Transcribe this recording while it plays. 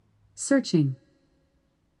Searching.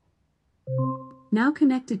 Now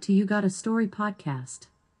connected to You Got a Story podcast.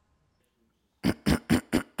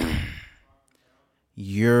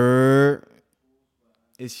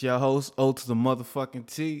 It's your host, O to the motherfucking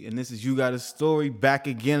T, and this is You Got a Story, back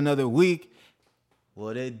again another week.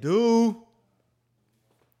 What it do?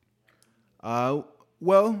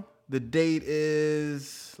 Well, the date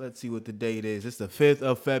is, let's see what the date is. It's the 5th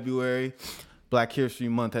of February. Black History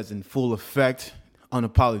Month has in full effect,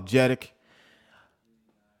 unapologetic.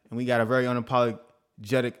 And we got a very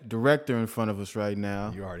unapologetic director in front of us right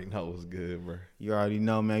now. You already know what's good, bro. You already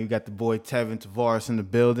know, man. You got the boy Tevin Tavares in the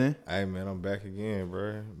building. Hey, man, I'm back again,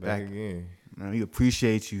 bro. Back again. Man, we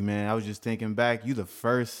appreciate you, man. I was just thinking back. You the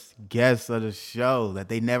first guest of the show that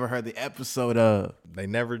they never heard the episode of. They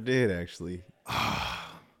never did, actually.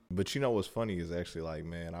 But you know what's funny is actually, like,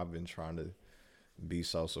 man, I've been trying to be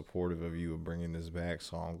so supportive of you of bringing this back,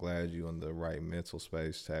 so I'm glad you in the right mental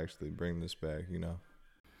space to actually bring this back, you know?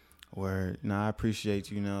 Word. I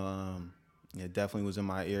appreciate you. It definitely was in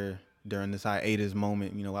my ear during this hiatus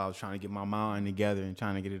moment, while I was trying to get my mind together and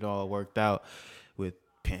trying to get it all worked out with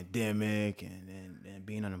pandemic and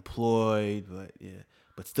being unemployed,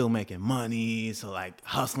 but still making money. So like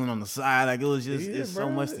hustling on the side, like it was just it's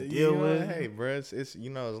so much to deal with. Hey, bro, it's as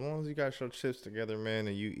long as you got your chips together, man,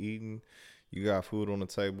 and you eating, you got food on the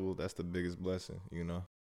table, that's the biggest blessing,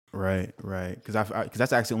 Right. Because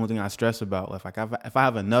that's actually the only thing I stress about. Like if I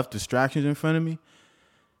have enough distractions in front of me,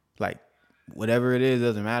 like whatever it is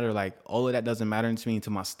doesn't matter. Like all of that doesn't matter to me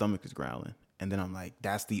until my stomach is growling, and then I'm like,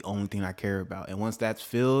 that's the only thing I care about. And once that's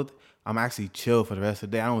filled, I'm actually chill for the rest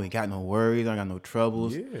of the day. I don't really got no worries. I don't got no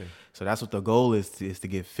troubles. Yeah. So that's what the goal is to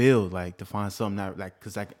get filled, like to find something that like,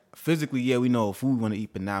 cause like physically, yeah, we know food we want to eat,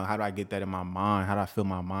 but now how do I get that in my mind? How do I fill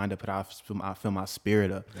my mind up? How do I fill my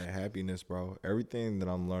spirit up? That happiness, bro. Everything that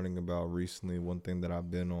I'm learning about recently, one thing that I've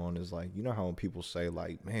been on is like, how when people say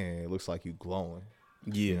like, man, it looks like you glowing.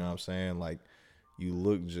 Yeah. You know what I'm saying? Like you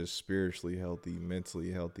look just spiritually healthy,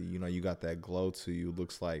 mentally healthy. You got that glow to you. It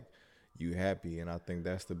looks like you happy. And I think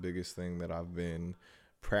that's the biggest thing that I've been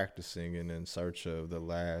practicing and in search of the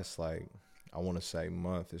last, like, I want to say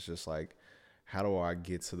month. It's just like, how do I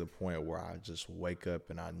get to the point where I just wake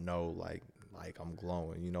up and I know like I'm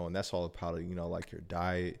glowing, and that's all about it, like your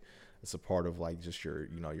diet. It's a part of like just your,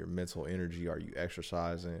 your mental energy. Are you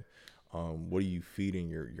exercising? What are you feeding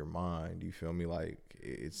your mind? You feel me? Like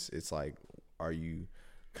it's like, are you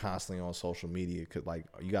constantly on social media? Cause like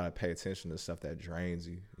you got to pay attention to stuff that drains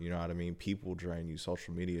you. You know what I mean? People drain you.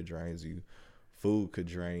 Social media drains you. Food could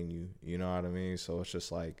drain you. You know what I mean? So it's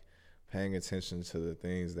just like paying attention to the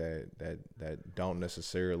things that don't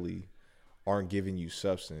necessarily aren't giving you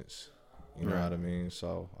substance. You know what I mean?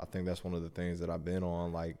 So I think that's one of the things that I've been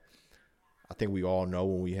on. Like, I think we all know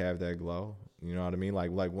when we have that glow. You know what I mean?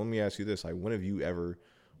 Like let me ask you this. Like, when have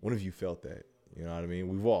you felt that? You know what I mean?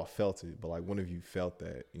 We've all felt it, but like, when have you felt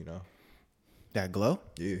that, That glow?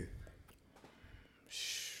 Yeah.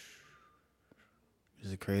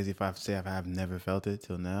 Is it crazy if I say I've never felt it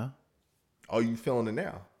till now? Oh, you feeling it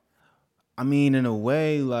now? I mean, in a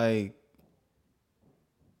way, like,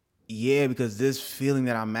 yeah, because this feeling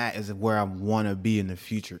that I'm at is where I want to be in the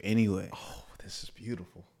future anyway. Oh, this is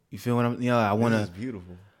beautiful. You feel what I'm, This is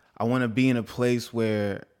beautiful. I want to be in a place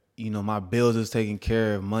where, my bills is taken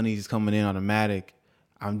care of, money's coming in automatic.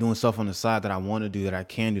 I'm doing stuff on the side that I want to do, that I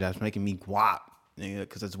can do, that's making me guap,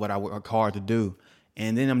 because that's what I work hard to do.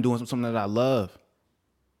 And then I'm doing something that I love.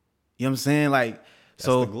 You know what I'm saying? Like, that's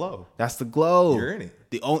the glow. That's the glow. You're in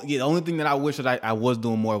it. The only thing that I wish that I was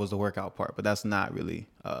doing more was the workout part, but that's not really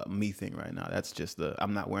me thing right now. That's just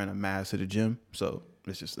I'm not wearing a mask to the gym, so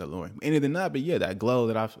it's just alluring. Anything than that, but yeah, that glow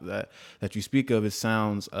that you speak of,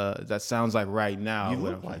 sounds like right now. You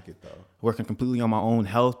look like it though. Working completely on my own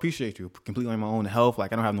health. Appreciate you. Completely on my own health.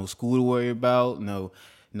 Like I don't have no school to worry about. No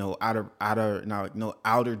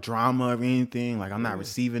outer drama or anything. Like I'm not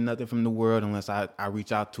receiving nothing from the world unless I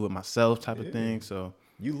reach out to it myself, type of thing. So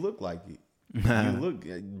you look like it. You look,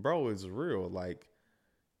 bro. It's real. Like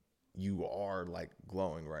you are like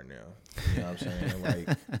glowing right now. You know what I'm saying?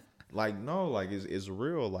 Like it's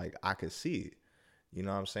real. Like I could see it. You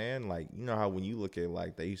know what I'm saying? Like how when you look at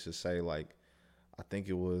like they used to say like I think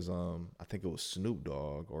it was Snoop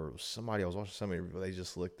Dogg or somebody I was watching somebody they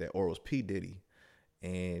just looked at, or it was P Diddy.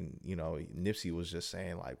 And, Nipsey was just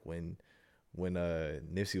saying like when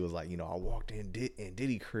Nipsey was like, I walked in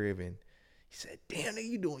Diddy crib and he said, damn, nigga,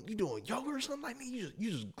 you doing yoga or something like me?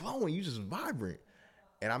 You just glowing, you just vibrant.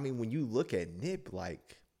 And I mean, when you look at Nip,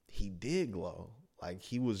 like he did glow. Like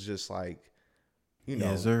he was just like,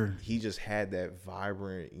 yes, sir. He just had that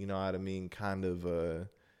vibrant, kind of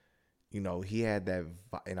he had that,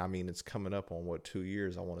 and I mean, it's coming up on 2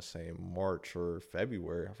 years. I want to say in March or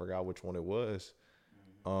February. I forgot which one it was.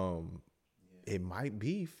 It might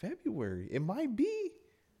be February. It might be.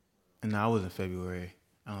 No, it wasn't February.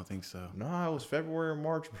 I don't think so. No, it was February or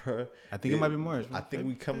March, bro. I think it might be March. I think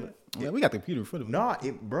we come. Yeah, we got the computer in front of us.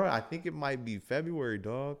 No, bro. I think it might be February,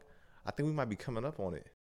 dog. I think we might be coming up on it.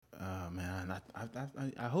 Oh man,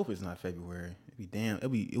 I hope it's not February.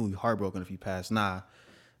 It'd be heartbroken if he passed. Nah,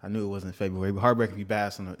 I knew it wasn't February. It'd be heartbreaking if he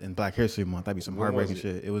passed in Black History Month. That'd be some heartbreaking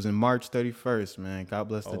shit. It was in March 31st, man. God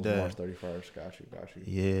bless the dead. March 31st. Got you.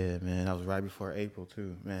 Yeah, man. That was right before April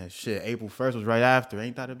too, man. Shit, April 1st was right after.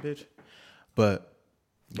 Ain't that a bitch? But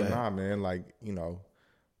nah, man. Like,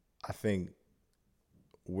 I think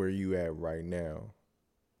where you at right now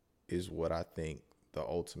is what I think the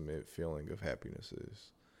ultimate feeling of happiness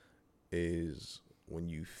is when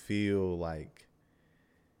you feel like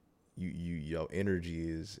your energy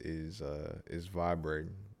is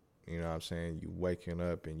vibrating. You know what I'm saying? You waking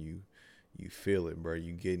up and you feel it, bro.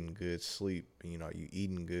 You getting good sleep. You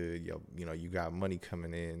eating good. You got money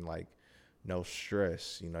coming in. Like, no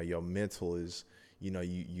stress. Your mental is.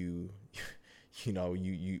 You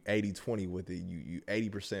 80-20 with it. You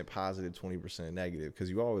 80% positive, 20% negative, because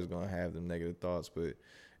you always gonna have them negative thoughts. But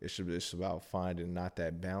it's about finding not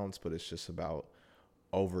that balance, but it's just about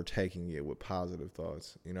overtaking it with positive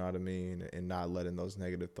thoughts. You know what I mean? And not letting those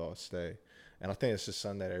negative thoughts stay. And I think it's just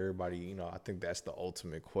something that everybody, I think that's the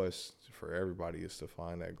ultimate quest for everybody, is to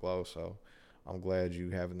find that glow. So I'm glad you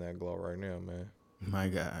having that glow right now, man. My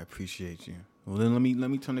God, I appreciate you. Well, then let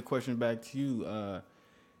me turn the question back to you.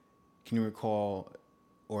 Can you recall,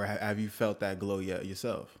 or have you felt that glow yet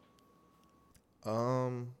yourself?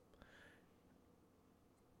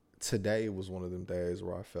 Today was one of them days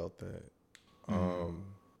where I felt that.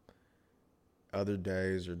 Other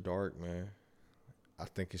days are dark, man. I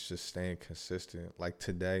think it's just staying consistent. Like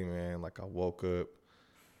today, man, like I woke up,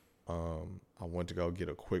 I went to go get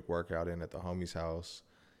a quick workout in at the homie's house,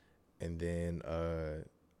 and then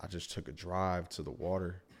I just took a drive to the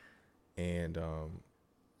water, and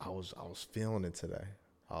I was feeling it today.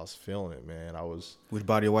 I was feeling it, man. Which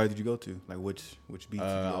body of water did you go to? Like which beach did you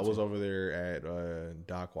go to? I was over there at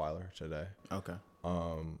Dockweiler today. Okay.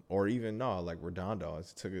 Or even like Redondo.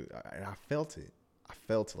 I felt it.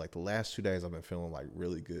 Like the last 2 days I've been feeling like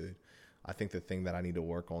really good. I think the thing that I need to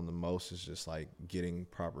work on the most is just like getting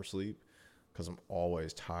proper sleep, because I'm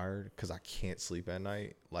always tired, because I can't sleep at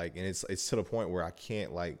night. Like, and it's to the point where I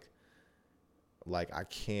can't I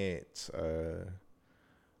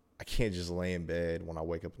can't just lay in bed when I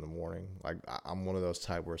wake up in the morning. Like, I'm one of those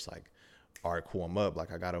type where it's like, all right, cool, I'm up.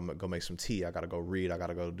 Like, I got to go make some tea. I got to go read. I got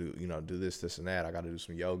to go do this and that. I got to do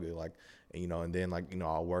some yoga. Like, and then like,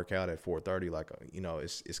 I'll work out at 4:30. Like,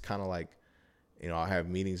 it's kind of like, I have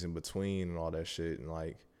meetings in between and all that shit. And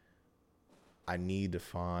like, I need to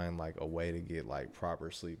find like a way to get like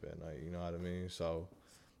proper sleep at night. You know what I mean? So,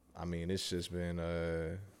 I mean, it's just been,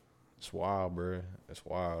 it's wild, bro. It's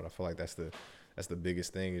wild. I feel like that's the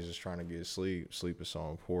biggest thing, is just trying to get sleep. Sleep is so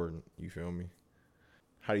important. You feel me?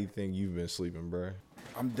 How do you think you've been sleeping, bro?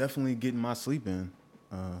 I'm definitely getting my sleep in,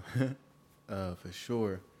 for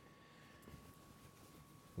sure.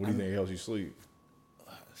 What do you think helps you sleep?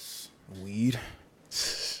 Weed.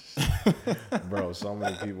 Bro, so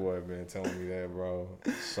many people have been telling me that, bro.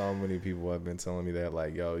 So many people have been telling me that,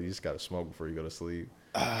 like, yo, you just got to smoke before you go to sleep.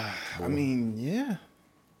 I mean, yeah.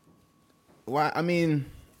 Well, I mean,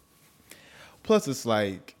 plus it's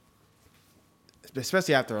like,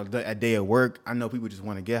 especially after a day of work, I know people just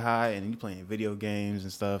want to get high, and you playing video games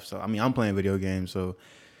and stuff. So, I mean, I'm playing video games, so,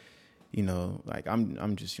 like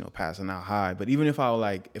I'm just, passing out high. But even if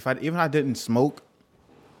I didn't smoke,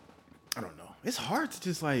 I don't know. It's hard to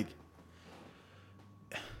just like,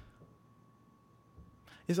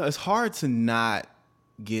 it's hard to not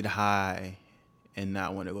get high and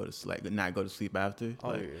not want to go to sleep, like not go to sleep after. Oh,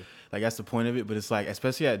 like, yeah. Like that's the point of it. But it's like,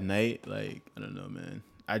 especially at night, like, I don't know, man.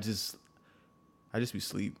 I just be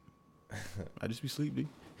sleep. I just be sleep, dude.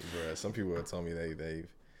 Bruh, some people have told me they've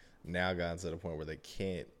now gotten to the point where they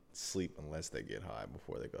can't sleep unless they get high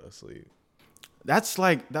before they go to sleep. That's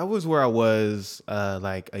like, that was where I was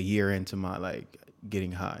like a year into my like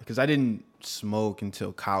getting high, because I didn't smoke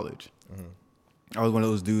until college. Mm-hmm. I was one of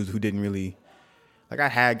those dudes who didn't really, like, I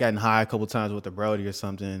had gotten high a couple times with a Brody or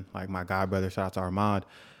something, like my god brother, shout out to Armand.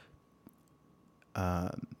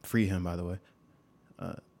 Free him, by the way.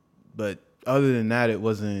 But other than that,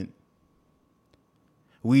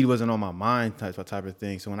 weed wasn't on my mind type of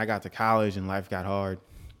thing. So when I got to college and life got hard,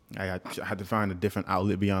 I had to find a different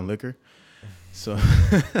outlet beyond liquor. So,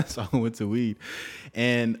 so I went to weed.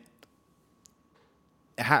 And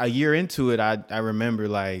a year into it, I remember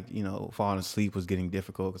like, you know, falling asleep was getting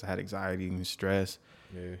difficult because I had anxiety and stress.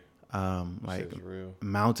 Yeah. Like Shit's real.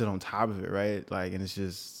 mounted on top of it, right? Like, and it's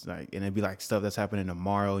just like, and it'd be like stuff that's happening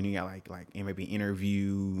tomorrow, and you got like maybe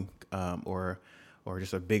interview, or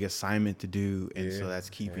just a big assignment to do, and so that's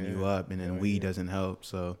keeping you up, and then weed doesn't help.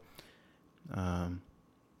 So,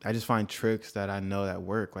 I just find tricks that I know that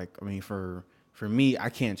work. Like, I mean, for me, I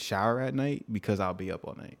can't shower at night because I'll be up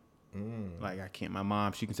all night. Like, I can't. My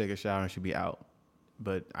mom, she can take a shower and she'll be out,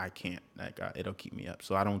 but I can't. Like, it'll keep me up.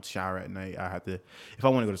 So I don't shower at night. I have to, if I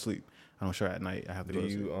want to go to sleep, I don't shower at night. I have to go to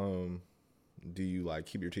sleep. Do you like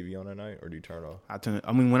keep your TV on at night or do you turn it off?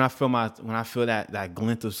 I mean, when I feel that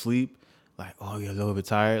glint of sleep, like, oh, you're a little bit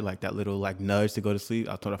tired, like that little like nudge to go to sleep,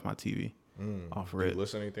 I'll turn off my TV. Off Do red. you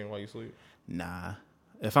listen to anything while you sleep? Nah.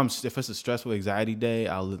 If it's a stressful anxiety day,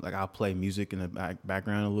 I'll play music in the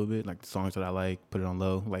background a little bit, like the songs that I like, put it on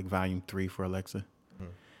low, like volume 3 for Alexa.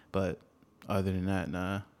 But other than that,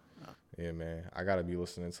 nah. Yeah, man. I gotta be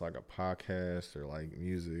listening to like a podcast or like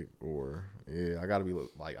music or I gotta be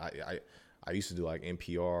like I used to do like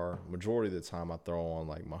NPR. Majority of the time I throw on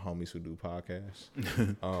like my homies who do podcasts.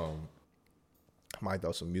 I might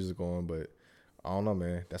throw some music on, but I don't know,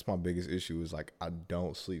 man. That's my biggest issue is like I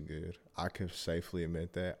don't sleep good. I can safely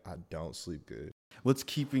admit that I don't sleep good. What's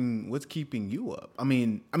keeping you up? I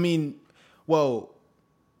mean, well,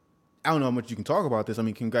 I don't know how much you can talk about this. I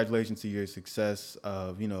mean, congratulations to your success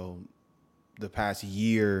of, you know, the past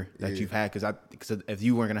year that you've had. Because if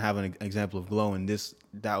you weren't gonna have an example of glowing,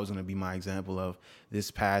 that was gonna be my example of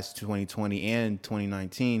this past 2020 and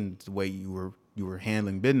 2019, the way you were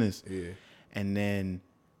handling business. Yeah. And then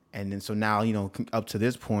so now, you know, up to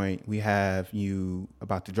this point, we have you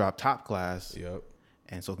about to drop Top Class. Yep.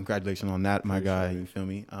 And so congratulations on that, my guy. You feel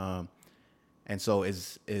me? And so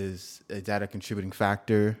is that a contributing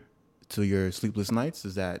factor to your sleepless nights?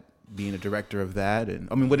 Is that being a director of that? And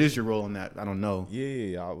I mean, what is your role in that? I don't know.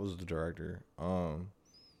 Yeah, I was the director. You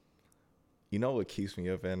know what keeps me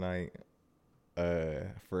up at night?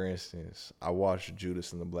 For instance, I watched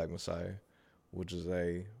Judas and the Black Messiah, which is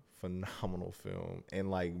a phenomenal film.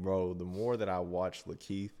 And like, bro, the more that I watch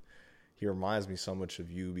Lakeith, he reminds me so much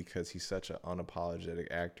of you because he's such an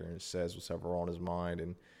unapologetic actor and says whatever on his mind,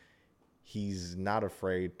 and he's not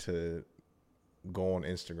afraid to go on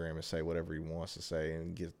Instagram and say whatever he wants to say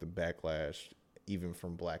and get the backlash even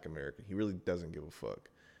from Black America. He really doesn't give a fuck.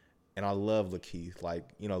 And I love Lakeith. Like,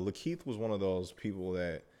 you know, Lakeith was one of those people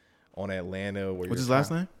that on Atlanta where what's his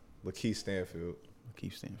last name? Lakeith Stanfield.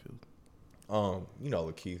 Lakeith Stanfield. You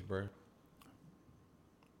know Lakeith, bro.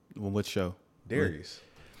 Well, what show? Darius.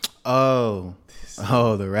 Oh,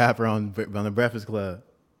 the rapper on the Breakfast Club.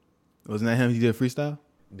 Wasn't that him? He did a freestyle.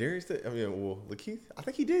 Darius, Lakeith. I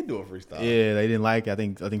think he did do a freestyle. Yeah, they didn't like it. I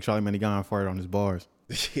think Charlie Manigan farted on his bars.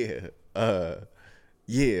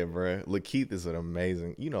 Yeah, bro. Lakeith is an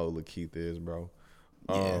amazing. You know who Lakeith is, bro.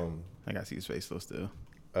 Yeah, I gotta see his face though still.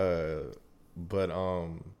 Oh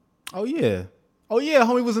yeah,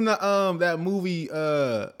 homie was in the that movie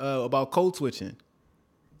about code switching.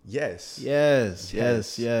 Yes,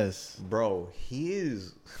 bro.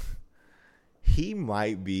 He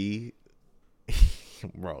might be,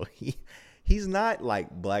 bro. He's not like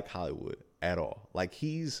Black Hollywood at all. Like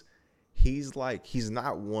he's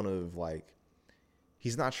not one of like,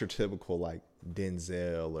 he's not your typical like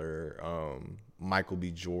Denzel or Michael B.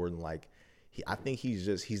 Jordan. Like I think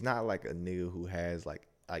he's not like a nigga who has like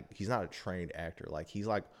he's not a trained actor. Like he's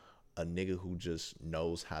like a nigga who just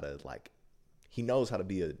knows how to like, he knows how to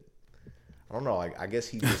be I don't know. Like I guess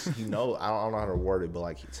he knows. I don't know how to word it, but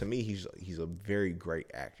like to me, he's a very great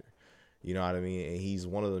actor. You know what I mean? And he's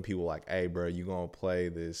one of the people like, hey, bro, you gonna play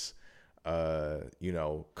this, you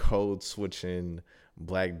know, code switching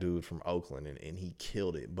Black dude from Oakland, and he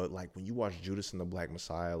killed it. But like when you watch Judas and the Black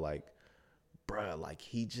Messiah, like, bro, like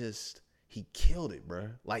he killed it,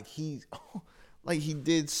 bro. Like he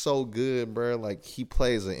did so good, bro. Like he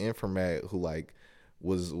plays an informant who like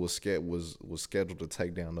was scheduled to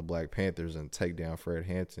take down the Black Panthers and take down Fred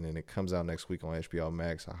Hampton, and it comes out next week on HBO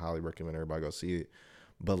Max. I highly recommend everybody go see it.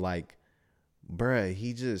 But like, bruh,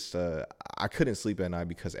 he just I couldn't sleep at night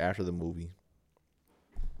because after the movie,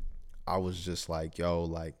 I was just like, yo,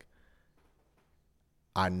 like,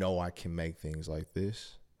 I know I can make things like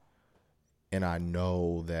this, and I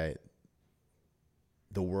know that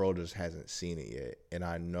the world just hasn't seen it yet, and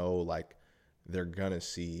I know like they're gonna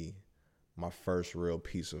see my first real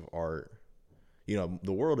piece of art. You know,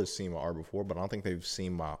 the world has seen my art before, but I don't think they've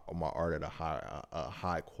seen my art at a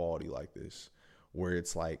high quality like this, where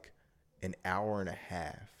it's like an hour and a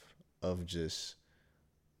half of just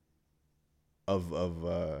of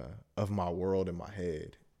of my world in my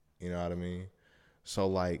head. You know what I mean? So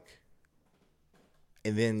like,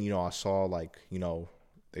 and then, I saw like,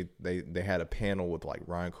 they had a panel with like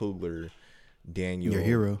Ryan Coogler, Daniel, Your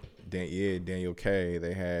hero. Daniel K.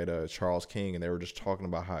 They had Charles King, and they were just talking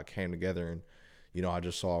about how it came together. And I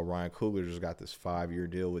just saw Ryan Coogler just got this 5-year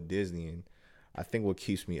deal with Disney, and I think what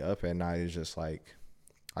keeps me up at night is just like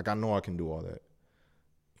I know I can do all that.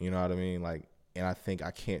 You know what I mean? Like, and I think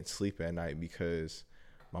I can't sleep at night because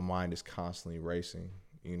my mind is constantly racing.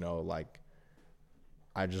 Like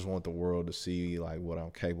I just want the world to see like what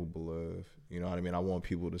I'm capable of. You know what I mean? I want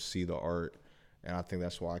people to see the art. And I think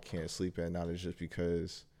that's why I can't sleep at night, is just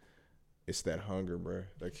because it's that hunger, bro,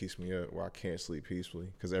 that keeps me up, where I can't sleep peacefully.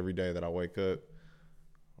 Because every day that I wake up,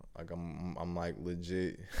 like I'm like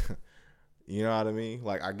legit, you know what I mean?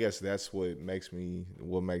 Like, I guess that's what makes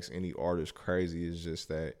any artist crazy, is just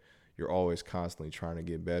that you're always constantly trying to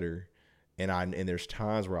get better. And there's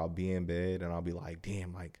times where I'll be in bed and I'll be like,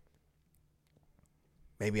 damn, like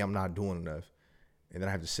maybe I'm not doing enough. And then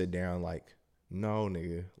I have to sit down like, no,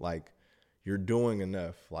 nigga, like, you're doing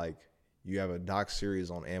enough. Like, you have a doc series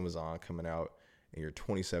on Amazon coming out and you're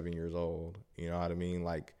 27 years old. You know what I mean?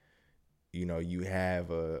 Like, you have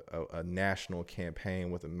a national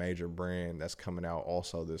campaign with a major brand that's coming out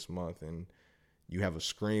also this month. And you have a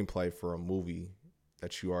screenplay for a movie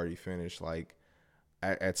that you already finished. Like,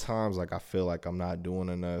 at times, like, I feel like I'm not doing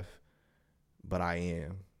enough, but I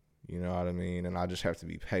am. You know what I mean? And I just have to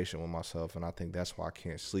be patient with myself. And I think that's why I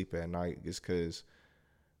can't sleep at night, is because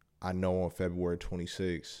I know on February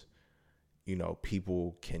 26th,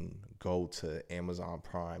 people can go to Amazon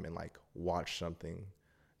Prime and like watch something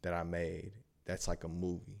that I made that's like a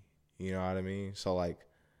movie. You know what I mean? So like,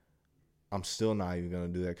 I'm still not even gonna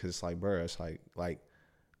do that, because it's like, bro, it's like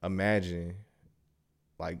imagine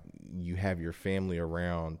like you have your family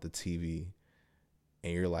around the TV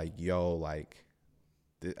and you're like, yo, like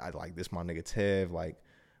I like this my nigga Tev, like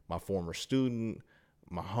my former student,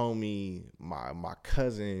 my homie, my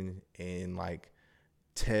cousin, and like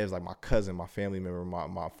Tev's like my cousin, my family member,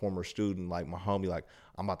 my former student, like my homie, like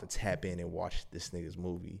I'm about to tap in and watch this nigga's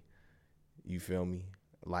movie. You feel me?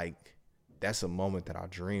 Like, that's a moment that I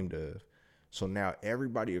dreamed of. So now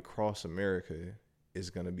everybody across America is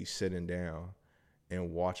gonna be sitting down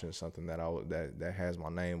and watching something that has my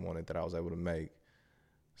name on it, that I was able to make.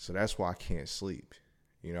 So that's why I can't sleep.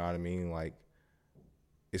 You know what I mean? Like,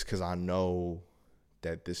 it's because I know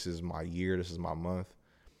that this is my year, this is my month,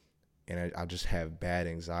 and I just have bad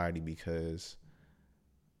anxiety because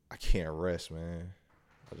I can't rest, man.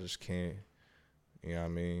 I just can't. You know what I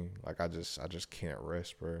mean? Like, I just can't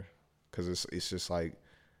rest, bro. Because it's just like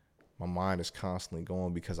my mind is constantly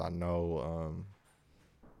going, because I know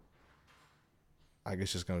I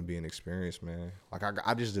guess it's gonna be an experience, man. Like,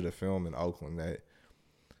 I just did a film in Oakland that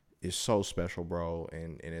is so special, bro,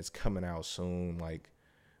 and it's coming out soon, like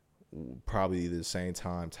probably the same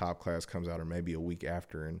time Top Class comes out, or maybe a week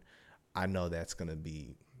after, and I know that's gonna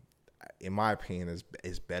be, in my opinion,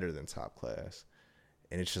 is better than Top Class.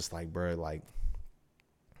 And it's just like, bro, like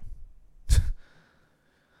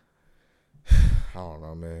I don't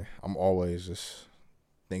know, man. I'm always just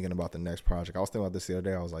thinking about the next project. I was thinking about this the other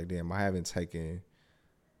day. I was like, damn, I've been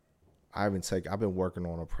working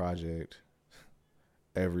on a project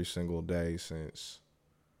every single day since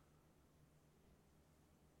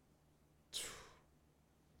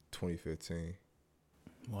 2015.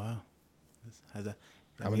 Wow.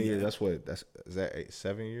 How many years? Is that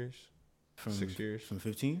 7 years? 6 years? From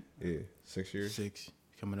 15? Yeah, 6 years. 6.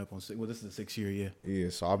 Coming up on 6. Well, this is the 6th year, yeah. Yeah,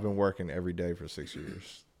 so I've been working every day for 6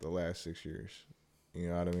 years. The last 6 years. You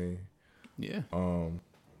know what I mean? Yeah.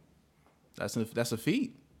 That's a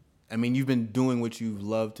feat. I mean, you've been doing what you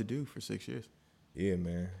love to do for 6 years. Yeah,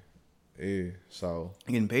 man. Yeah. So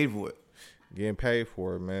getting paid for it. Getting paid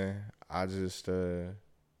for it, man. I just and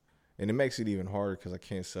it makes it even harder because I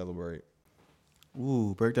can't celebrate.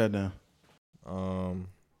 Ooh, break that down.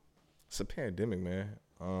 It's a pandemic, man.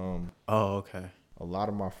 Oh, okay. A lot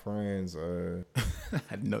of my friends, I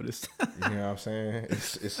noticed. You know what I'm saying?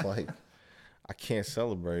 It's like I can't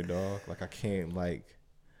celebrate, dog. Like I can't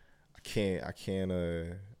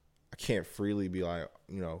freely be like,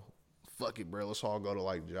 fuck it, bro. Let's all go to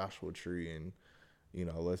like Joshua Tree and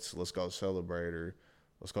let's go celebrate, or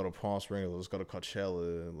let's go to Palm Springs, let's go to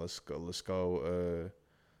Coachella, let's go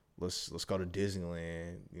to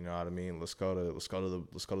Disneyland. You know what I mean? Let's go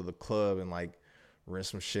to the club and like rent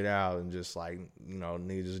some shit out and just like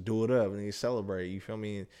nigga just do it up and nigga celebrate. You feel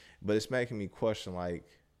me? But it's making me question like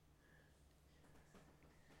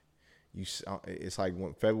it's like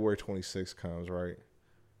when February 26th comes, right?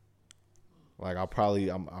 Like I'll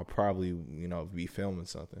probably be filming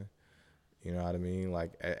something, You know what I mean?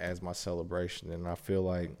 Like as my celebration, and I feel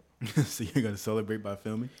like So you're gonna celebrate by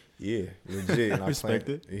filming? yeah, legit. And I respect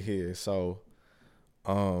it. Yeah, so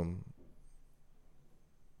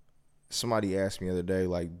somebody asked me the other day,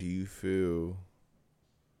 like, do you feel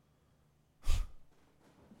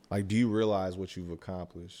like, do you realize what you've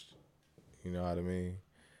accomplished? You know what I mean?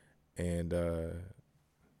 And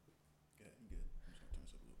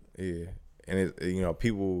yeah, and it, you know,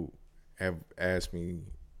 people have asked me,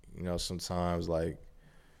 you know, sometimes like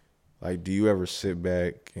do you ever sit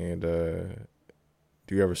back and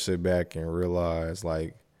realize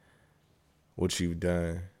like what you've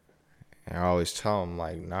done? And I always tell them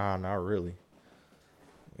like, nah, not really.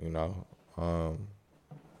 You know,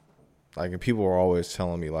 like, and people are always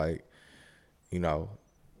telling me like, you know,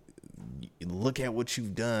 look at what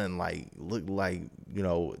you've done. Like, look, like, you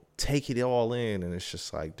know, take it all in. And it's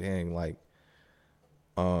just like, dang, like,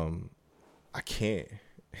 I can't,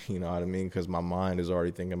 you know what I mean? Because my mind is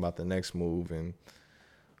already thinking about the next move. And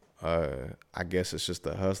I guess it's just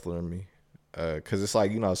the hustler in me. Because it's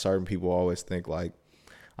like, you know, certain people always think like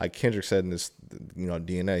Kendrick said in this, you know,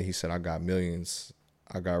 DNA, he said, I got millions.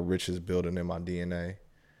 I got riches building in my DNA.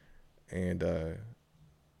 And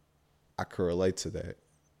I could relate to that.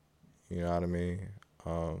 You know what I mean?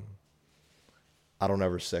 I don't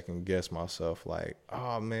ever second guess myself like,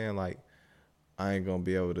 oh man, like I ain't gonna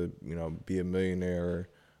be able to, you know, be a millionaire or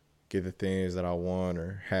get the things that I want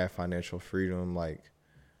or have financial freedom, like,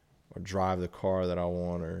 or drive the car that I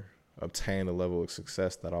want or obtain the level of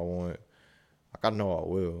success that I want. Like, I know I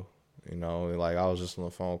will, you know. Like, I was just on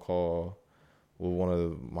a phone call with one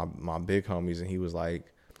of my big homies, and he was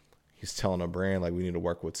like, he's telling a brand like we need to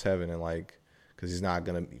work with Tevin, and like, because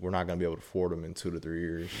we're not gonna be able to afford him in 2 to 3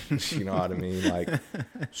 years. You know what I mean? Like,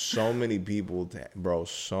 so many people, bro,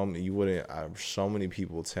 so many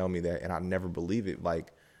people tell me that, and I never believe it.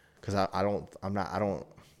 Like, because I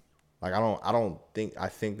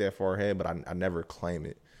think that far ahead, but I never claim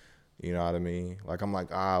it. You know what I mean? Like, I'm like,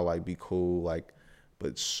 like, be cool, like,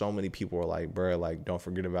 but so many people are like, bro, like, don't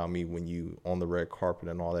forget about me when you on the red carpet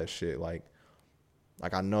and all that shit. Like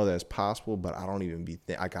I know that's possible, but I don't even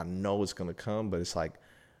like, I know it's gonna come, but it's like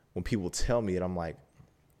when people tell me it, I'm like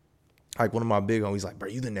one of my big homies like, bro,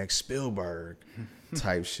 you the next Spielberg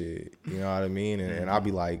type shit. You know what I mean? And I'll be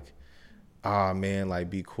like, man, like,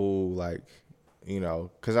 be cool, like, you know,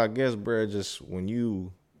 because I guess, bro, just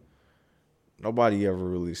nobody ever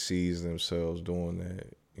really sees themselves doing that.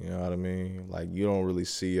 You know what I mean? Like, you don't really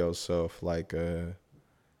see yourself like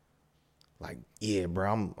yeah,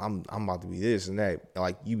 bro, I'm about to be this and that.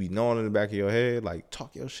 Like, you be knowing in the back of your head, like,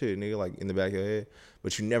 talk your shit, nigga, like, in the back of your head,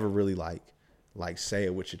 but you never really like say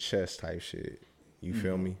it with your chest type shit. You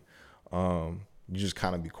feel me? You just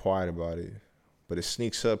kind of be quiet about it, but it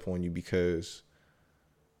sneaks up on you because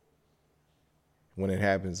when it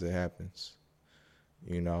happens, it happens.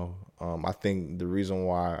 You know, I think the reason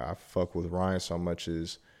why I fuck with Ryan so much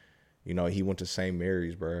is, you know, he went to St.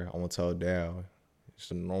 Mary's, bro. I want to tell Dal. Just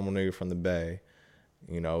a normal nigga from the Bay.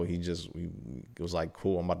 You know, it was like,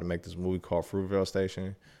 cool, I'm about to make this movie called Fruitvale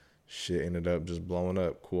Station. Shit ended up just blowing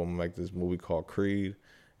up. Cool, I'm going to make this movie called Creed.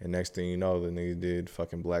 And next thing you know, the nigga did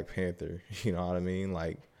fucking Black Panther. You know what I mean?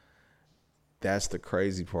 Like, that's the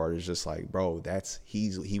crazy part. It's just like, bro,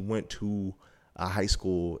 he went to a high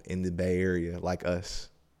school in the Bay Area like us.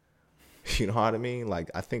 You know what I mean? Like,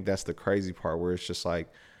 I think that's the crazy part where it's just like,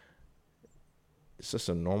 it's just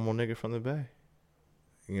a normal nigga from the Bay.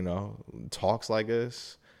 You know, talks like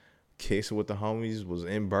us, kicks with the homies, was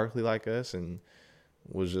in Berkeley like us, and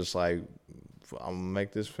was just like, I'm gonna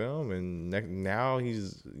make this film. And now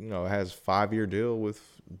he's, you know, has 5-year deal with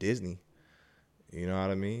Disney. You know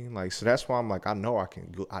what I mean? Like, so that's why I'm like, I know I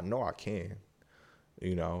can.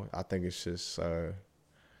 You know, I think it's just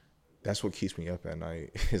that's what keeps me up at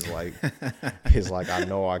night. Is like I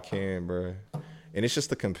know I can, bro. And it's just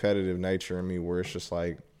the competitive nature in me where it's just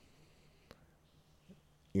like,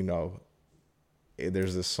 you know,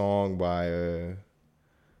 there's this song by I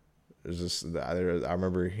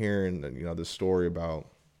remember hearing, you know, the story about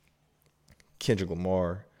Kendrick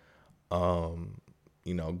Lamar,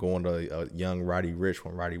 you know, going to a young Roddy Ricch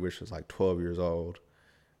when Roddy Ricch was like 12 years old,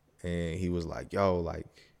 and he was like, yo,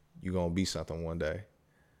 like, you gonna be something one day.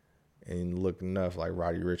 And look enough, like,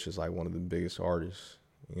 Roddy Ricch is like one of the biggest artists.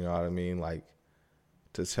 You know what I mean? Like,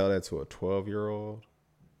 to tell that to a 12-year-old,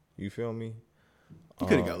 you feel me? He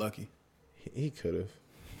could have got lucky. He could have.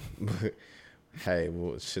 But hey,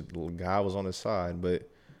 well, shit, the guy was on his side. But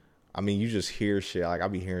I mean, you just hear shit. Like, I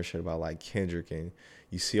be hearing shit about like Kendrick, and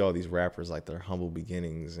you see all these rappers like their humble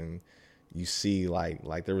beginnings, and you see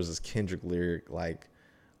like there was this Kendrick lyric like,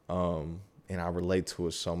 and I relate to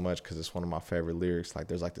it so much because it's one of my favorite lyrics. Like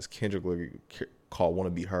there's like this Kendrick lyric called "Wanna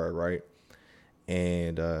Be Heard," right?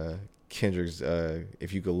 And Kendrick's,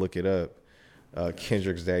 if you could look it up,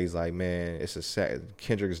 Kendrick's dad, he's like, man,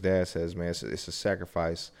 Kendrick's dad says, man, it's a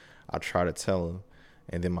sacrifice. I try to tell him,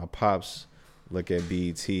 and then my pops look at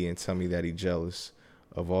BET and tell me that he jealous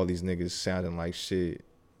of all these niggas sounding like shit.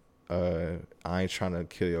 I ain't trying to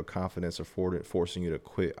kill your confidence or forcing you to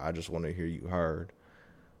quit. I just want to hear you heard.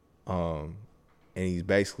 And he's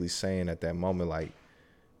basically saying at that moment, like,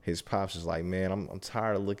 his pops is like, man, I'm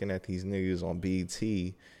tired of looking at these niggas on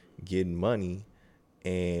BET getting money,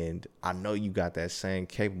 and I know you got that same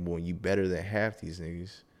capable, and you better than half these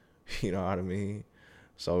niggas. You know what I mean?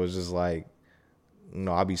 So it's just like,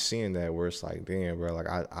 I be seeing that where it's like, damn, bro, like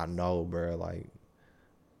I know, bro, like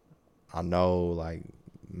I know, like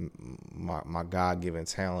my God-given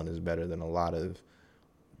talent is better than a lot of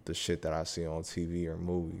the shit that I see on TV or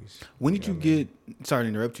movies. When did you get? Sorry to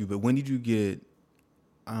interrupt you, but when did you get?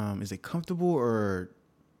 Is it comfortable or?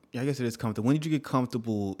 Yeah, I guess it is comfortable. When did you get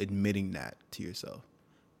comfortable admitting that to yourself,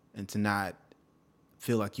 and to not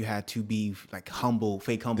feel like you had to be like humble,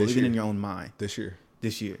 fake humble, even in your own mind? This year,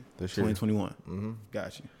 2021. Mm-hmm.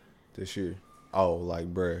 Got you. This year. Oh,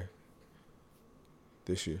 like, bruh.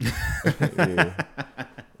 This year. Yeah.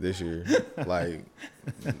 This year. Like,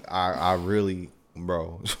 I really,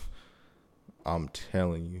 bro, I'm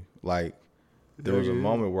telling you. Like, there was a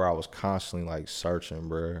moment where I was constantly, like, searching,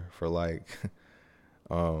 bruh, for, like,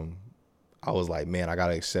 I was like, man, I got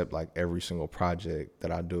to accept, like, every single project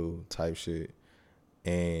that I do type shit.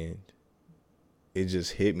 And it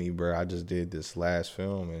just hit me, bruh. I just did this last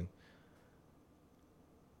film, and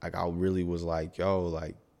like I really was like, yo,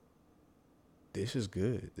 like, this is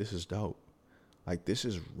good. This is dope. Like, this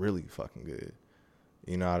is really fucking good.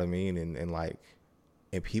 You know what I mean? And like,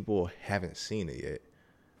 and people haven't seen it yet.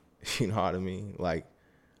 You know what I mean? Like,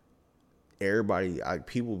 everybody, like,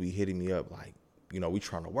 people be hitting me up like, we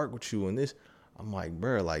trying to work with you and this. I'm like,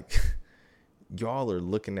 bro, like, y'all are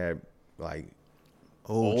looking at like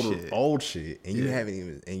old shit, and you haven't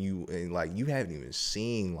even, you haven't even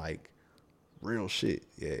seen like real shit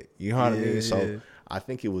yet. You know what I mean? So I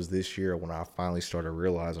think it was this year when I finally started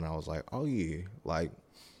realizing, I was like, oh yeah, like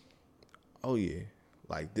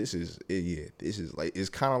this is it. Yeah, this is like, it's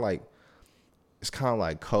kind of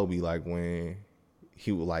like Kobe, like when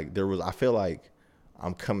he was like, I feel like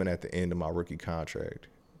I'm coming at the end of my rookie contract.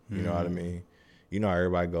 You know what I mean? You know how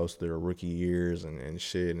everybody goes through their rookie years and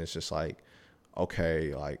shit, and it's just like,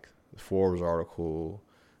 okay, like the Forbes article,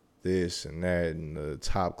 this and that, and the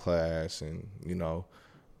top class, and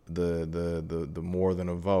the more than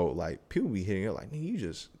a vote. Like, people be hitting it like,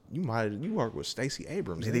 nigga, you work with Stacey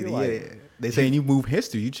Abrams. They saying you move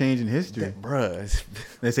history, you changing history, bruh.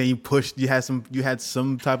 They saying you had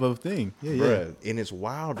some type of thing, bruh. And it's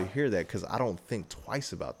wild to hear that because I don't think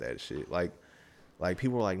twice about that shit. Like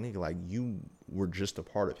people are like, nigga, like, you were just a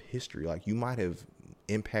part of history. Like, you might have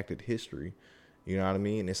impacted history. You know what I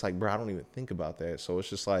mean? It's like, bro, I don't even think about that. So it's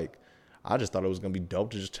just like, I just thought it was going to be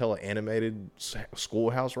dope to just tell an animated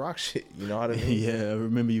Schoolhouse Rock shit. You know what I mean? Yeah, I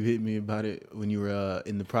remember you hit me about it when you were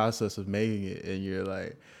in the process of making it, and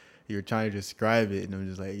you're trying to describe it, and I'm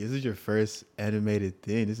just like, this is your first animated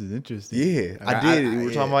thing. This is interesting. Yeah, I did. We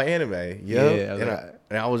were talking about anime. Yeah.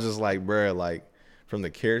 And I was just like, bro, like, from the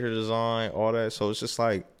character design, all that. So it's just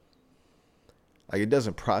like it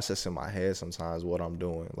doesn't process in my head sometimes what I'm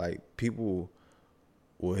doing. Like, people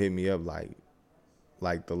will hit me up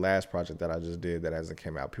like the last project that I just did that hasn't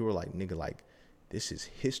came out. People are like, nigga, like, this is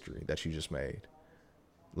history that you just made.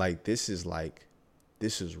 Like, this is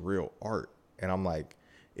real art. And I'm like,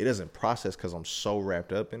 it doesn't process because I'm so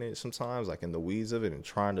wrapped up in it sometimes, like in the weeds of it and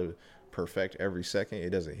trying to perfect every second.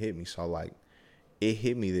 It doesn't hit me. So like, it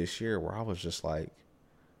hit me this year where I was just like,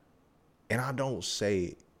 and I don't say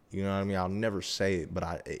it, you know what I mean? I'll never say it,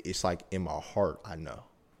 but it's like in my heart, I know.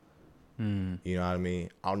 You know what I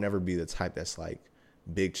mean? I'll never be the type that's like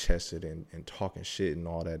big chested and talking shit and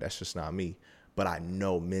all that. That's just not me. But I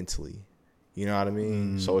know mentally, you know what I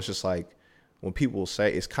mean? So it's just like, when people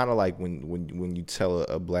say, it's kind of like when you tell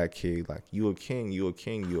a black kid, like, you a king, you a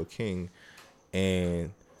king, you a king,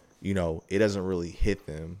 and, it doesn't really hit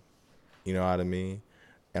them, you know what I mean?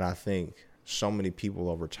 And I think so many people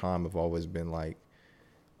over time have always been like,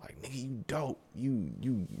 nigga, you dope,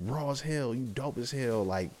 you raw as hell, you dope as hell,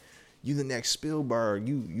 like, you the next Spielberg,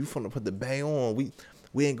 you finna put the bay on,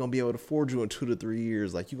 we ain't gonna be able to afford you in 2 to 3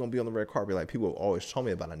 years, like, you gonna be on the red carpet. Like, people have always told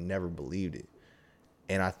me about it, I never believed it.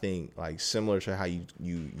 And I think, like, similar to how you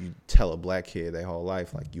tell a black kid their whole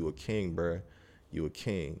life, like, you a king, bro, you a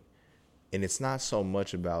king. And it's not so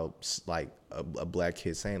much about like a black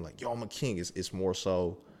kid saying like, yo, I'm a king. It's more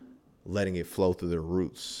so letting it flow through their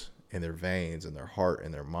roots and their veins and their heart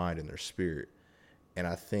and their mind and their spirit. And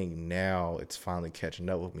I think now it's finally catching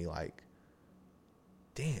up with me like,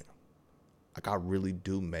 damn, like I really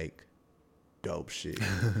do make dope shit.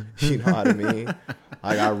 You know what I mean?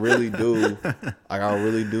 Like I really do. Like I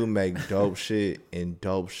really do make dope shit and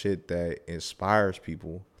dope shit that inspires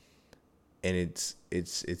people. And it's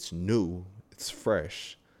new, it's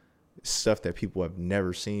fresh, it's stuff that people have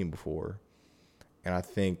never seen before. And I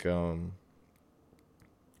think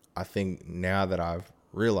now that I've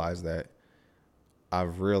realized that,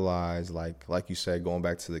 like you said, going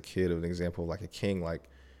back to the kid of an example of like a king, like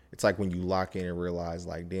it's like when you lock in and realize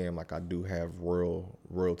like, damn, like I do have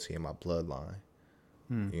royalty in my bloodline.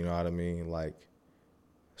 You know what I mean? Like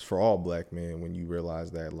it's for all black men when you realize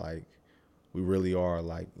that like we really are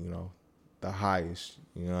like, you know, the highest,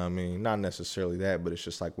 you know what I mean? Not necessarily that, but it's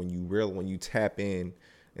just like when you tap in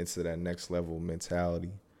into that next level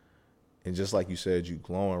mentality, and just like you said, you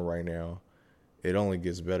glowing right now, it only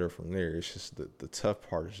gets better from there. It's just the tough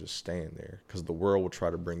part is just staying there, because the world will try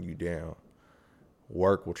to bring you down.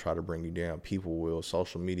 Work will try to bring you down. People will.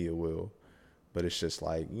 Social media will. But it's just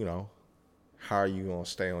like, you know, how are you going to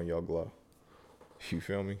stay on your glow? You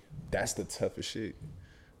feel me? That's the toughest shit.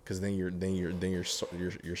 Because then you're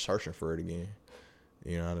searching for it again.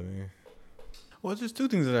 You know what I mean? Well, just two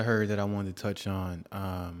things that I heard that I wanted to touch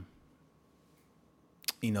on.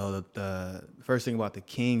 You know, the first thing about the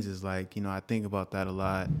Kings is like, you know, I think about that a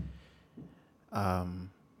lot.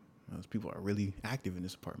 Those people are really active in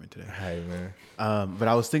this apartment today. Hey, man. But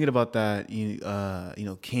I was thinking about that, you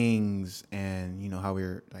know, Kings, and, you know, how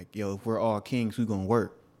we're like, yo, if we're all Kings, who's going to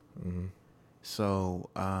work? Mm-hmm. So,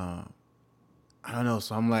 I don't know.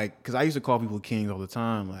 So I'm like, because I used to call people Kings all the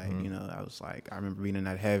time. Like, you know, I was like, I remember being in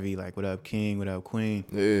that heavy, like, what up, King? What up, Queen?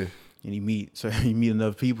 Yeah. And you meet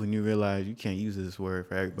enough people and you realize you can't use this word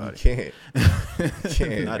for everybody. You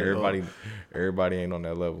can't. Not everybody ain't on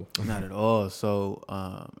that level. Not at all. So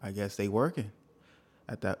I guess they working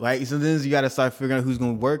at that. Like, so then you got to start figuring out who's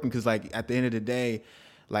going to work. Because, like, at the end of the day,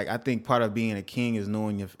 like, I think part of being a king is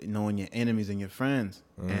knowing your enemies and your friends.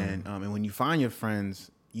 And when you find your friends,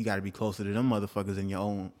 you got to be closer to them motherfuckers than your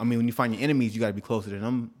own. I mean, when you find your enemies, you got to be closer to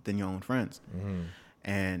them than your own friends.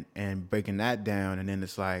 And breaking that down, and then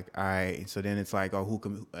it's like, all right. So then it's like, oh,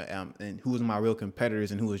 and who is my real competitors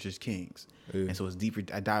and who is just kings? Yeah. And so it's deeper.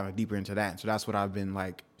 I dive deeper into that. So that's what I've been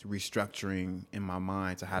like restructuring in my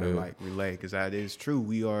mind to how to like relate, because that is true.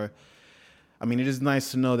 We are. I mean, it is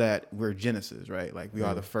nice to know that we're Genesis, right? Like we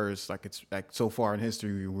are the first. Like it's like so far in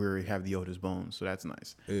history, we have the oldest bones. So that's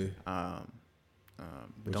nice. Yeah.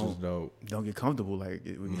 But Which is dope. Don't get comfortable. Like,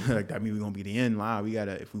 like that means we're gonna be the end. Wow, we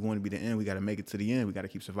gotta. If we want to be the end, we gotta make it to the end. We gotta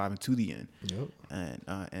keep surviving to the end. Yep.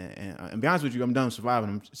 And be honest with you, I'm done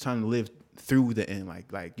surviving. I'm just trying to live through the end.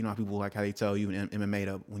 Like you know how people like how they tell you in MMA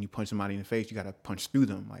that when you punch somebody in the face, you gotta punch through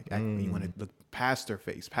them. Like you want to look past their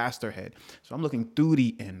face, past their head. So I'm looking through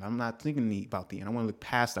the end. I'm not thinking about the end. I want to look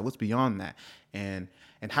past that. What's beyond that? And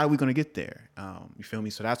how are we gonna get there? You feel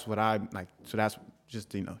me? So that's what I like. So that's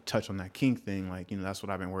just, you know, touch on that king thing. Like, you know, that's what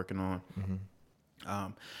I've been working on.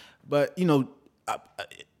 But, you know,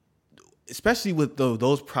 especially with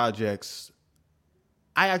those projects,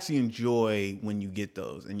 I actually enjoy when you get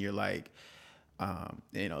those and you're like,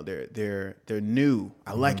 you know, they're new.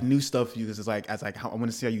 I like new stuff for you because it's like, I want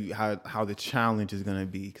to see how the challenge is gonna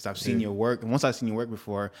be, because I've seen your work, and once I've seen your work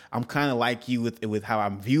before, I'm kind of like you with how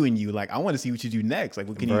I'm viewing you. Like, I want to see what you do next. Like,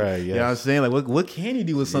 what can you know what I'm saying? Like, what can you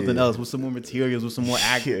do with something else, with some more materials, with some more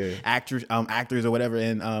actors or whatever,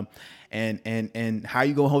 and how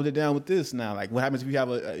you gonna hold it down with this now? Like, what happens if you have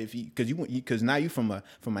because now you from a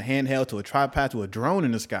handheld to a tripod to a drone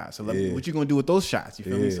in the sky. So what you gonna do with those shots? You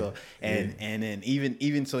feel me? So and then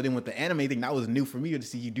even so, then with the anime thing, that was new for me to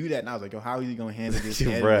see you do that, and I was like, yo, how are you gonna handle this?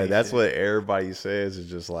 Bruh, that's what everybody says. Is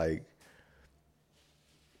just like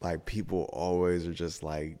people always are just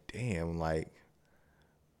like, damn, like.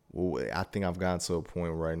 Well, I think I've gotten to a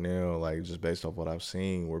point right now, like just based off what I've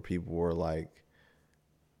seen, where people were like,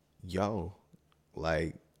 yo,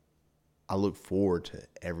 like, I look forward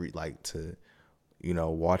to you know,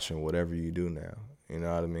 watching whatever you do now. You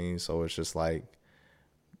know what I mean? So it's just like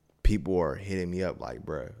people are hitting me up like,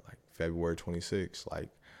 bruh, like February 26th, like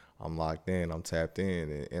I'm locked in, I'm tapped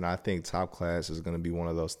in. And I think Top Class is going to be one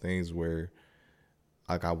of those things where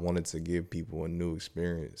like I wanted to give people a new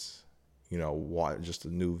experience, you know, just a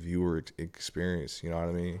new viewer experience, you know what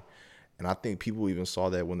I mean? And I think people even saw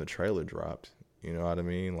that when the trailer dropped. You know what I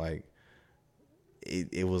mean? Like,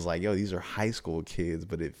 it was like, yo, these are high school kids,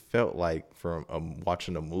 but it felt like from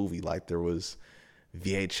watching a movie, like there was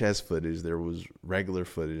VHS footage, there was regular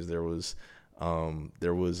footage, there was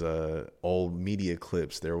old media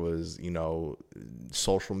clips, there was, you know,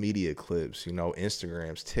 social media clips, you know,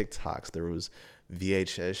 Instagrams, TikToks, there was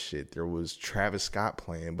VHS shit, there was Travis Scott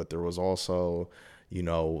playing, but there was also, you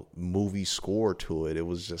know, movie score to it. It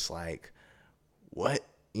was just like, what?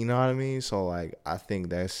 You know what I mean? So like, I think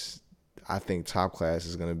Top Class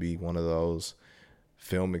is going to be one of those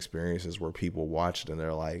film experiences where people watch it and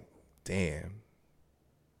they're like, damn,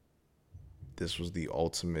 this was the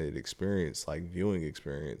ultimate experience, like viewing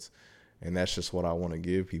experience. And that's just what I want to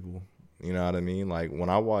give people. You know what I mean? Like when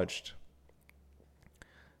I watched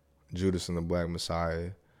Judas and the Black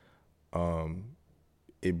Messiah,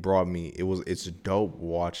 it's dope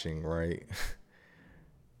watching, right?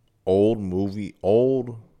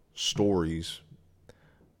 old stories,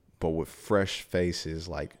 but with fresh faces,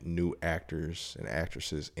 like new actors and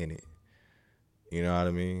actresses in it. You know what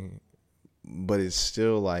I mean? But it's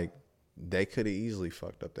still like, they could have easily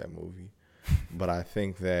fucked up that movie. But I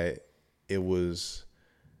think that it was,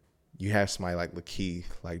 you have somebody like Lakeith,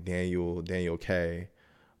 like Daniel K.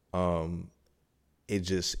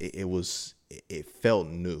 It felt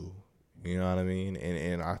new. You know what I mean?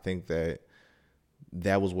 And I think that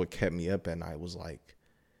was what kept me up at night, was like,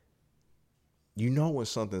 you know when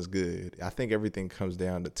something's good. I think everything comes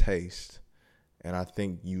down to taste. And I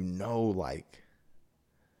think, you know, like,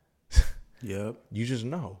 Yep. you just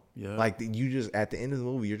know. Yeah. Like, you just, at the end of the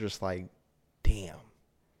movie, you're just like, damn.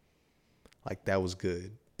 Like, that was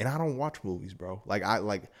good. And I don't watch movies, bro.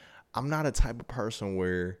 I'm not a type of person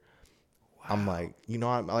where I'm like, you know,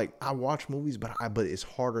 I watch movies, but it's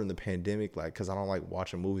harder in the pandemic, like, because I don't like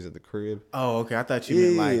watching movies at the crib. Oh, okay. I thought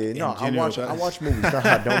you meant like I watch movies. No,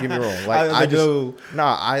 don't get me wrong.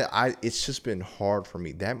 Like it's just been hard for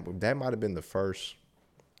me. That might have been the first,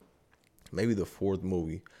 maybe the fourth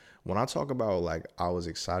movie. When I talk about like I was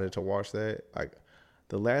excited to watch that, like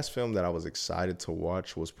the last film that I was excited to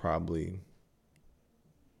watch was probably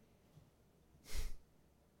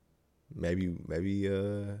maybe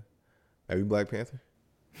Black Panther.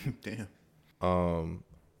 Damn.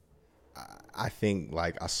 I think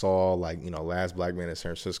like I saw, like, you know, Last Black Man in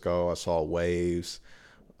San Francisco. I saw Waves.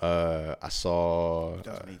 I saw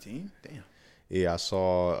 2018. Damn. Yeah, I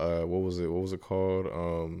saw what was it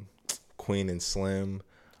called? Queen and Slim.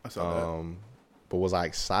 I saw that. But was I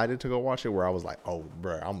excited to go watch it? Where I was like, oh,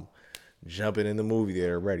 bro, I'm jumping in the movie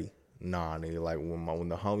theater ready. Nah, nigga. Like when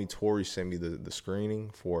the homie Tori sent me the screening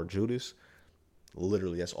for Judas,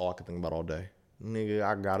 literally that's all I could think about all day. Nigga,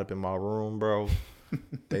 I got up in my room, bro.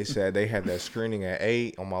 They said they had that screening at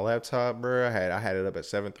 8 on my laptop, bro. I had it up at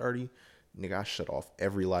 7:30. Nigga, I shut off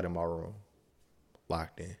every light in my room.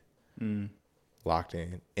 Locked in. And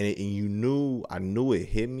I knew it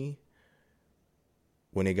hit me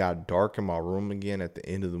when it got dark in my room again at the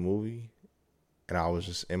end of the movie, and I was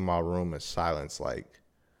just in my room in silence, like,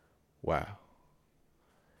 wow.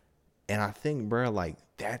 And I think, bro, like,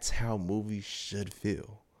 that's how movies should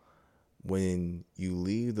feel. When you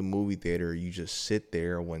leave the movie theater, you just sit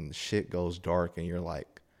there when shit goes dark and you're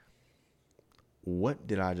like, what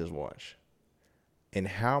did I just watch? And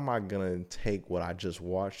how am I going to take what I just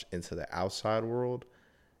watched into the outside world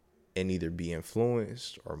and either be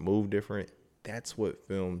influenced or move different? That's what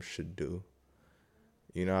film should do.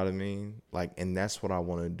 You know what I mean? Like, and that's what I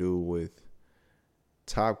want to do with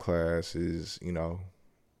Top Class is, you know,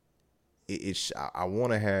 I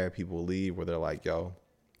want to have people leave where they're like, yo,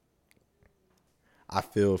 I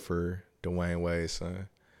feel for Dwayne Wade, son.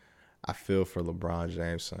 I feel for LeBron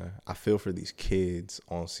James, son. I feel for these kids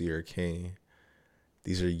on Sierra King.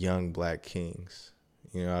 These are young black kings.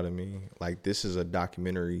 You know what I mean? Like, this is a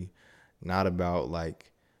documentary not about,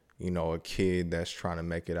 like, you know, a kid that's trying to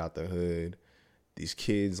make it out the hood. These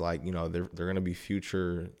kids, like, you know, they're going to be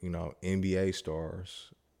future, you know, NBA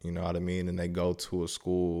stars. You know what I mean? And they go to a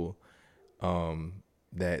school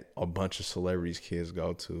that a bunch of celebrities kids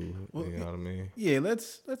go to. Well, you know what I mean? Yeah,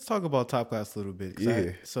 let's talk about Top Class a little bit.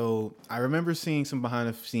 Yeah. So I remember seeing some behind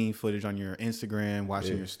the scene footage on your Instagram,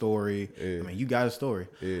 watching your story. Yeah. I mean, you got a story.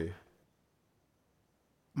 Yeah.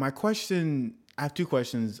 My question, I have two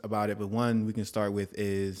questions about it, but one we can start with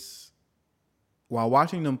is, while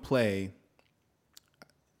watching them play,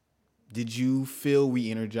 did you feel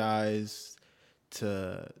re-energized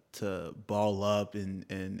to ball up and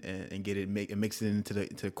get it, mix it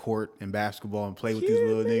into court and basketball and play with these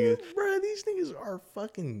little niggas? Bro, these niggas are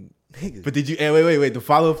fucking niggas. But did you? Wait. The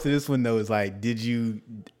follow up to this one though is like, did you?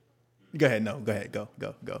 Go ahead. No, go ahead. Go.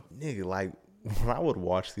 Nigga, like when I would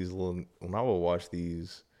watch these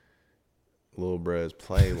little bruh's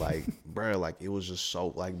play, like, bruh, like, it was just so,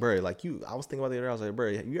 like, bruh, like, I was thinking about the other day, I was like,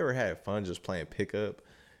 bruh, have you ever had fun just playing pickup?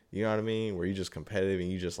 You know what I mean? Where you just competitive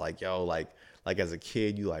and you just like, yo, like as a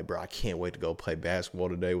kid, you like, bro, I can't wait to go play basketball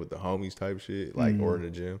today with the homies type shit, like, or in the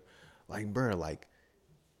gym. Like, bro, like,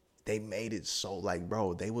 they made it so, like,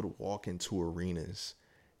 bro, they would walk into arenas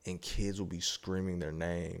and kids would be screaming their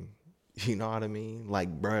name. You know what I mean? Like,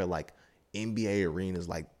 bro, like, NBA arenas,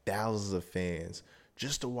 like, thousands of fans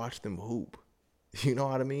just to watch them hoop. You know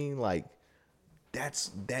what I mean? Like,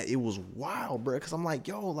 it was wild, bro, because I'm like,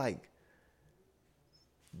 yo, like,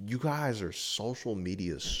 you guys are social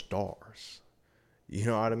media stars. You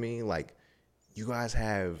know what I mean? Like, you guys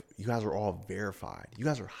are all verified. You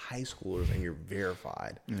guys are high schoolers and you're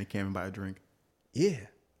verified. And they can't even buy a drink. Yeah.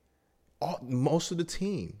 Most of the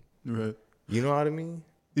team. Right. You know what I mean?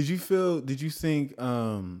 Did you think,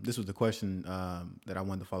 this was the question that I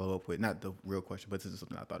wanted to follow up with. Not the real question, but this is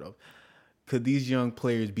something I thought of. Could these young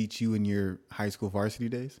players beat you in your high school varsity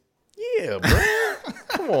days? Yeah, bro.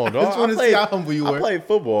 Come on, dog. I just want to see how humble you were. I played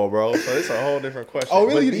football, bro, so it's a whole different question. Oh,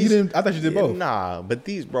 really? You didn't? I thought you did both. Nah, but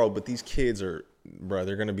these kids are, bro,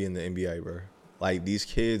 they're going to be in the NBA, bro. Like, these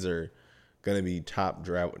kids are going to be top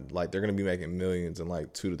draft. Like, they're going to be making millions in,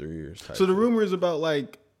 like, 2 to 3 years. So the rumor is about,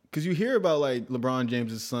 like, because you hear about, like, LeBron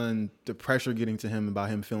James' son, the pressure getting to him about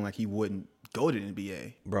him feeling like he wouldn't go to the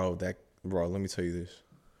NBA. Bro, let me tell you this.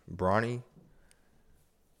 Bronny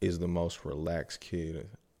is the most relaxed kid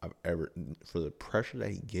I've ever, for the pressure that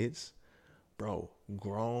he gets, bro,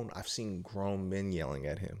 I've seen grown men yelling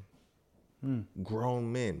at him.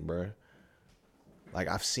 Grown men, bro. Like,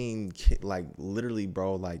 I've seen, like, literally,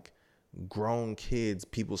 bro, like, grown kids,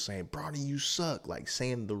 people saying, Bronny, you suck. Like,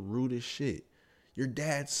 saying the rudest shit. Your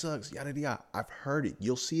dad sucks, yada, yada. I've heard it.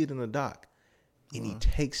 You'll see it in the doc. And he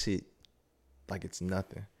takes it like it's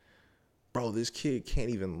nothing. Bro, this kid can't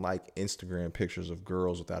even like Instagram pictures of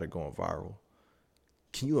girls without it going viral.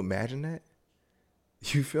 Can you imagine that?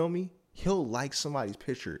 You feel me? He'll like somebody's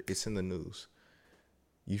picture. It's in the news.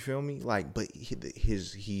 You feel me? Like, but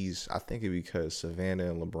he's I think it's because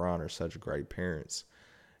Savannah and LeBron are such great parents.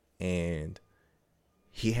 And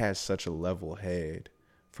he has such a level head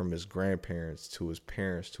from his grandparents to his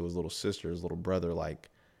parents to his little sister, his little brother. Like,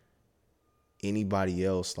 anybody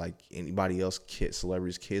else,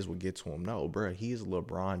 celebrities' kids would get to him. No, bro, he's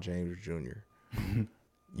LeBron James Jr.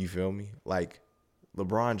 You feel me? Like,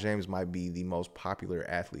 LeBron James might be the most popular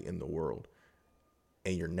athlete in the world,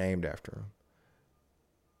 and you're named after him.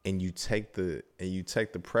 And you take the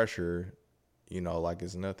pressure, you know, like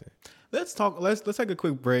it's nothing. Let's take a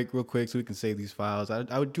quick break real quick so we can save these files.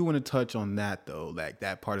 I do want to touch on that though, like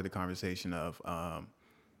that part of the conversation of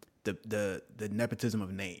the nepotism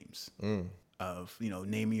of names. Of, you know,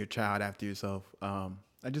 naming your child after yourself. I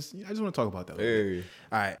just want to talk about that. Hey.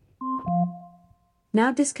 All right.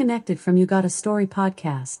 Now disconnected from You Got a Story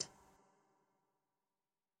podcast.